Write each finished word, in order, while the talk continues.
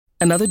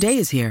Another day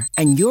is here,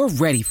 and you're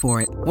ready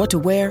for it. What to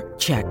wear?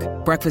 Check.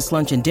 Breakfast,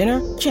 lunch, and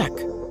dinner? Check.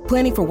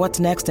 Planning for what's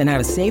next and how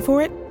to save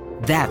for it?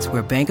 That's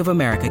where Bank of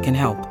America can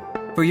help.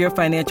 For your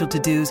financial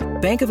to-dos,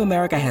 Bank of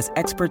America has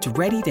experts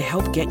ready to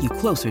help get you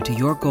closer to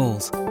your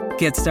goals.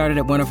 Get started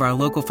at one of our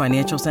local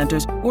financial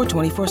centers or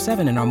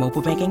 24/7 in our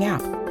mobile banking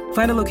app.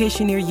 Find a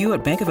location near you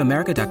at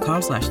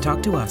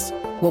bankofamerica.com/talktous.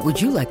 What would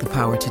you like the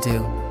power to do?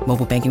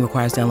 Mobile banking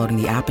requires downloading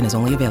the app and is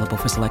only available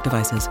for select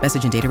devices.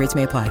 Message and data rates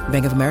may apply.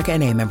 Bank of America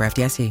N.A., member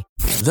FDIC.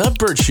 The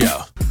Burt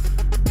Show.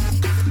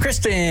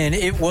 Kristen,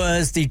 it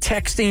was the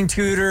texting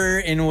tutor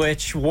in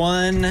which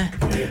one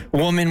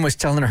woman was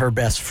telling her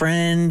best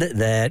friend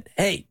that,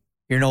 hey,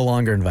 you're no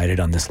longer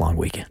invited on this long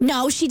weekend.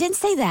 No, she didn't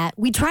say that.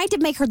 We tried to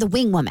make her the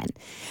wing woman.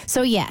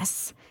 So,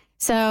 yes.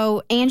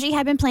 So, Angie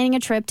had been planning a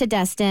trip to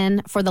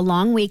Destin for the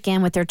long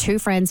weekend with their two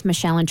friends,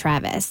 Michelle and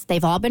Travis.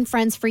 They've all been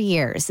friends for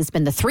years. It's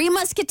been the Three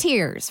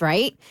Musketeers,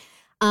 right?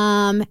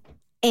 And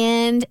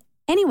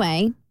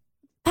anyway,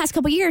 past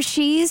couple years,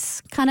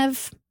 she's kind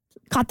of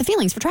caught the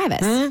feelings for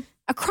Travis.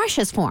 A crush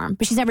has formed,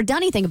 but she's never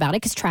done anything about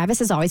it because Travis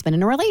has always been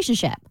in a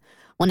relationship.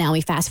 Well, now we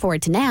fast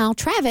forward to now.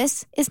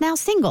 Travis is now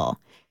single.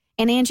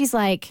 And Angie's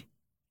like,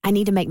 I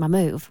need to make my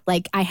move.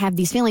 Like, I have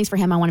these feelings for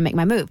him. I want to make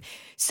my move.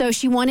 So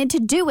she wanted to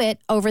do it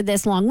over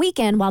this long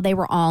weekend while they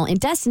were all in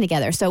Destin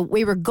together. So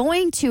we were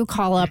going to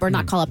call up, or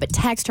not call up, but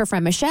text her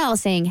friend Michelle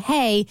saying,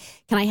 hey,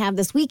 can I have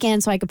this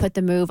weekend so I could put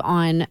the move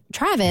on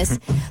Travis?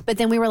 But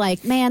then we were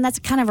like, man, that's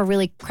kind of a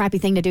really crappy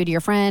thing to do to your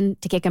friend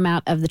to kick him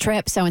out of the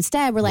trip. So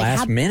instead, we're like,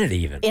 last minute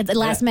even. At the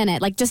last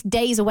minute, like just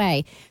days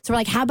away. So we're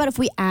like, how about if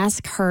we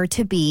ask her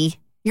to be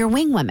your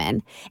wing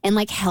woman and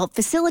like help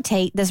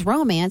facilitate this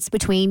romance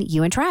between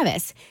you and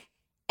Travis?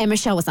 And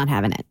Michelle was not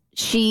having it.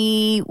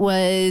 She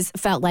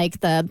felt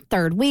like the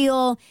third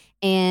wheel,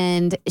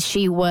 and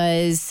she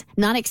was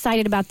not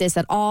excited about this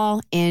at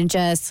all, and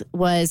just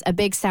was a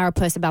big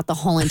sourpuss about the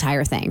whole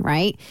entire thing,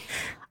 right?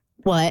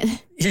 What?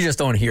 You just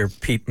don't hear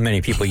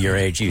many people your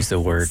age use the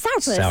word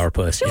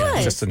sourpuss. She was.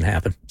 It just didn't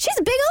happen. She's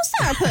a big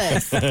old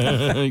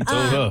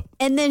sourpuss.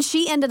 And then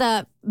she ended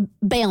up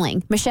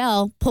bailing.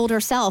 Michelle pulled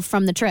herself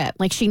from the trip.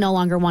 Like, she no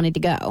longer wanted to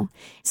go.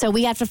 So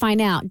we have to find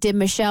out, did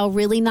Michelle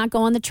really not go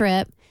on the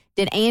trip?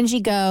 Did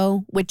Angie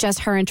go with just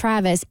her and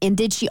Travis? And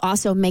did she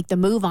also make the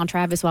move on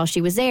Travis while she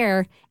was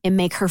there and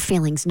make her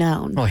feelings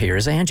known? Well,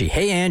 here's Angie.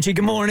 Hey, Angie,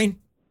 good morning.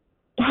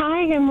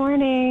 Hi, good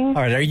morning.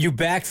 All right, are you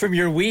back from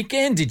your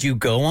weekend? Did you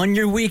go on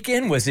your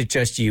weekend? Was it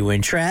just you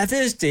and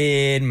Travis?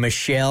 Did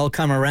Michelle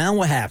come around?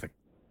 What happened?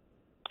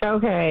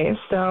 Okay,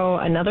 so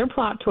another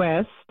plot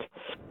twist.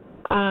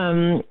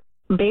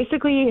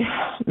 Basically,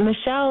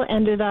 Michelle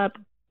ended up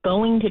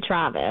going to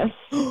Travis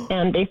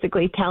and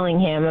basically telling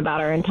him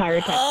about our entire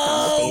text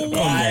conversation.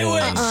 Why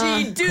would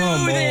she do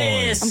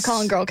this? I'm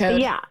calling girl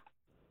code. Yeah,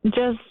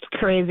 just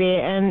crazy.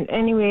 And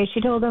anyway,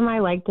 she told him I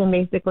liked him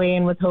basically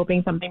and was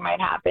hoping something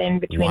might happen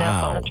between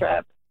us on the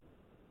trip.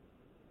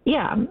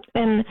 Yeah,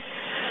 and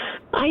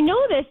I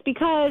know this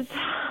because,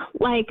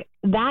 like,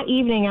 that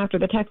evening after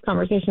the text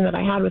conversation that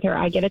I had with her,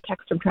 I get a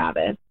text from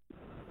Travis.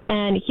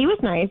 And he was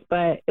nice,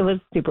 but it was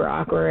super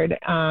awkward.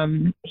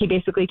 He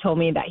basically told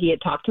me that he had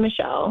talked to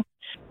Michelle,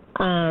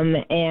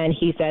 and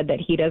he said that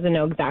he doesn't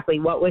know exactly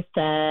what was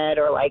said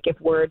or, like, if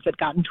words had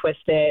gotten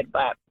twisted.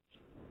 But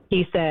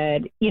he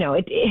said, you know,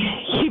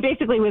 he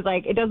basically was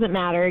like, it doesn't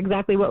matter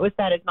exactly what was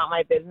said. It's not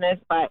my business,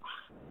 but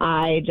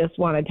I just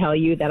want to tell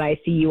you that I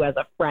see you as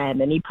a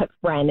friend. And he put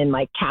friend in,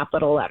 like,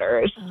 capital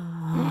letters.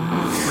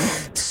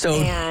 So,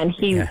 and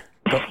he... Yeah.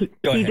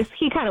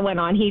 He kind of went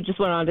on. He just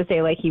went on to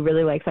say, like, he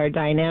really likes our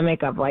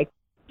dynamic of, like,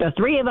 the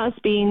three of us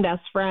being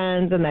best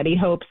friends, and that he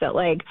hopes that,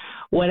 like,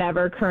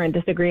 whatever current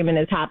disagreement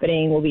is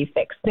happening will be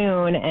fixed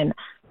soon. And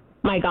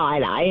my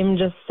God, I am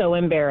just so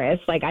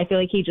embarrassed. Like, I feel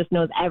like he just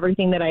knows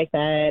everything that I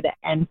said.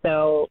 And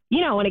so,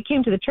 you know, when it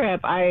came to the trip,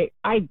 I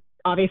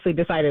obviously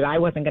decided I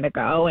wasn't going to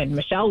go, and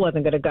Michelle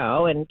wasn't going to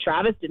go, and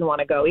Travis didn't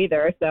want to go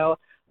either. So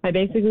I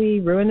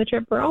basically ruined the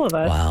trip for all of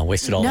us. Wow,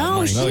 wasted all that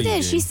money. No, she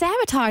did. She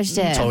sabotaged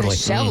it. Totally.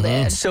 Michelle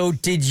did. So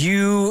did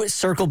you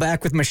circle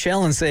back with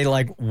Michelle and say,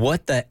 like,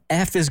 what the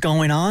F is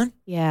going on?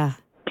 Yeah.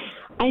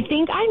 I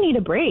think I need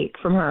a break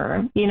from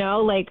her. You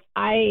know, like,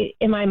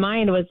 in my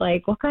mind was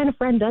like, what kind of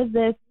friend does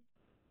this?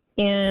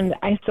 And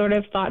I sort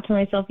of thought to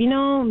myself, you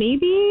know,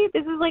 maybe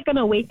this is like an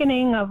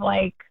awakening of,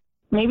 like,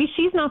 maybe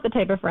she's not the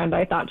type of friend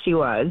I thought she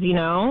was, you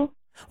know?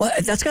 Well,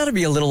 that's got to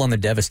be a little on the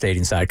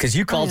devastating side, because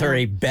you called her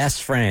a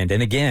best friend.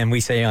 And again, we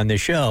say on this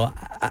show,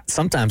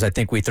 sometimes I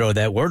think we throw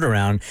that word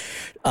around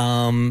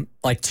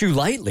like too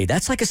lightly.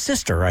 That's like a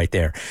sister right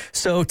there.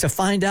 So to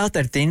find out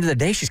that at the end of the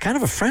day, she's kind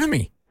of a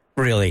frenemy,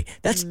 really,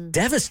 that's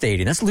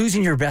devastating. That's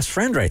losing your best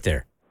friend right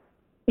there.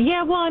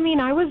 Yeah, well, I mean,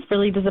 I was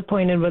really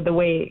disappointed with the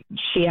way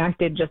she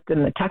acted just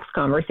in the text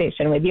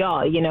conversation with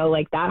y'all. You know,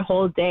 like, that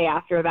whole day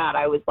after that,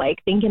 I was, like,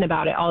 thinking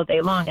about it all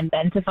day long. And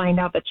then to find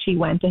out that she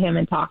went to him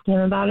and talked to him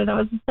about it, I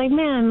was just like,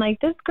 man,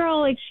 like, this girl,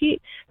 like, she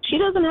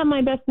doesn't have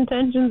my best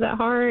intentions at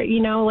heart.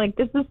 You know, like,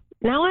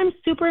 now I'm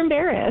super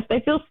embarrassed. I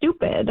feel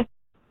stupid.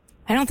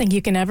 I don't think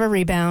you can ever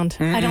rebound.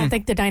 I don't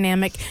think the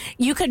dynamic,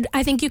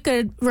 I think you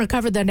could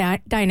recover the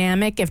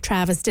dynamic if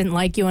Travis didn't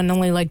like you and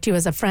only liked you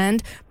as a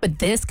friend. But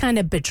this kind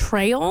of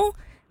betrayal,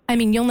 I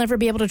mean, you'll never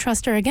be able to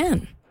trust her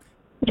again.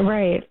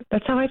 Right.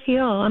 That's how I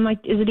feel. I'm like,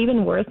 is it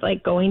even worth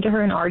like going to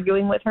her and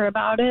arguing with her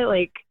about it?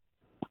 Like,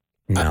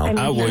 No, I mean,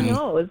 I wouldn't. She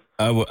knows.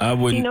 I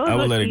wouldn't. She knows I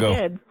would what let it she go.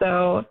 did,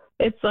 so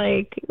it's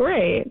like,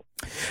 right.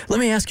 Let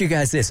me ask you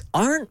guys this.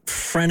 Aren't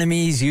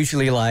frenemies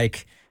usually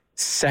like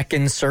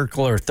second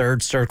circle or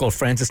third circle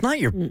friends? It's not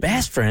your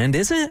best friend,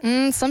 is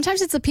it?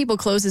 Sometimes it's the people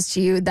closest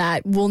to you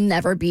that will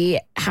never be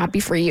happy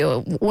for you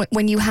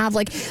when you have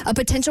like a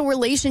potential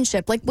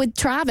relationship like with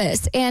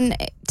Travis. And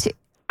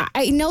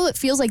I know it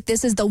feels like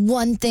this is the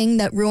one thing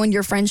that ruined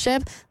your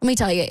friendship. Let me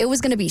tell you, it was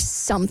going to be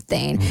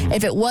something.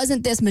 If it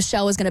wasn't this,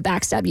 Michelle was going to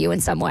backstab you in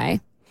some way.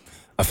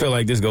 I feel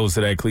like this goes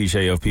to that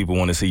cliche of people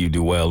want to see you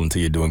do well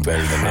until you're doing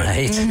better than that.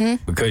 Right.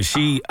 Because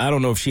I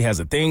don't know if she has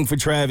a thing for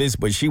Travis,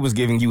 but she was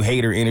giving you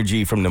hater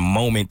energy from the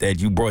moment that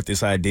you brought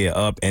this idea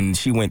up, and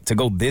she went to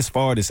go this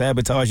far to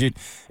sabotage it.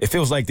 It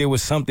feels like there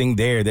was something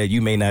there that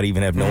you may not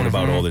even have known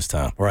about all this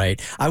time.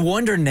 Right. I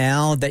wonder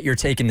now that you're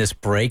taking this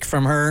break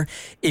from her,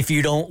 if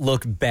you don't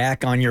look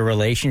back on your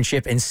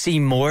relationship and see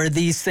more of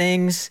these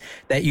things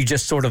that you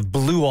just sort of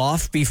blew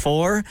off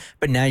before,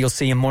 but now you'll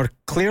see them more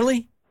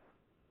clearly.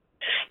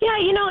 Yeah,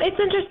 it's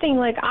interesting.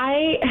 Like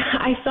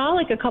I saw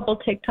like a couple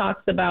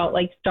TikToks about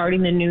like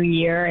starting the new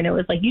year, and it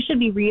was like you should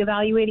be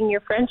reevaluating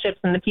your friendships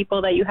and the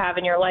people that you have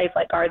in your life.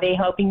 Like, are they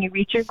helping you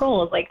reach your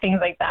goals? Like things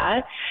like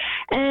that.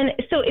 And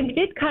so it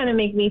did kind of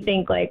make me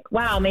think like,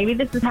 wow, maybe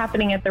this is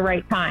happening at the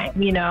right time,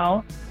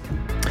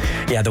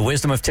 Yeah, the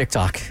wisdom of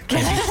TikTok.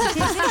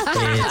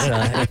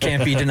 It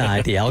can't be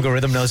denied. The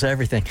algorithm knows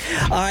everything.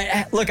 All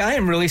right, look, I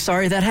am really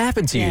sorry that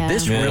happened to you. Yeah.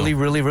 This really,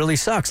 really, really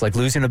sucks. Like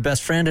losing a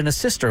best friend and a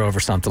sister over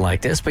something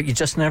like this, but you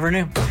just never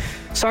knew.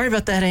 Sorry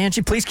about that,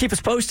 Angie. Please keep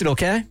us posted,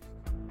 okay?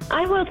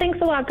 I will. Thanks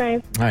a lot,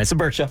 guys. All right, it's The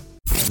Burt Show.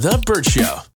 The Burt Show.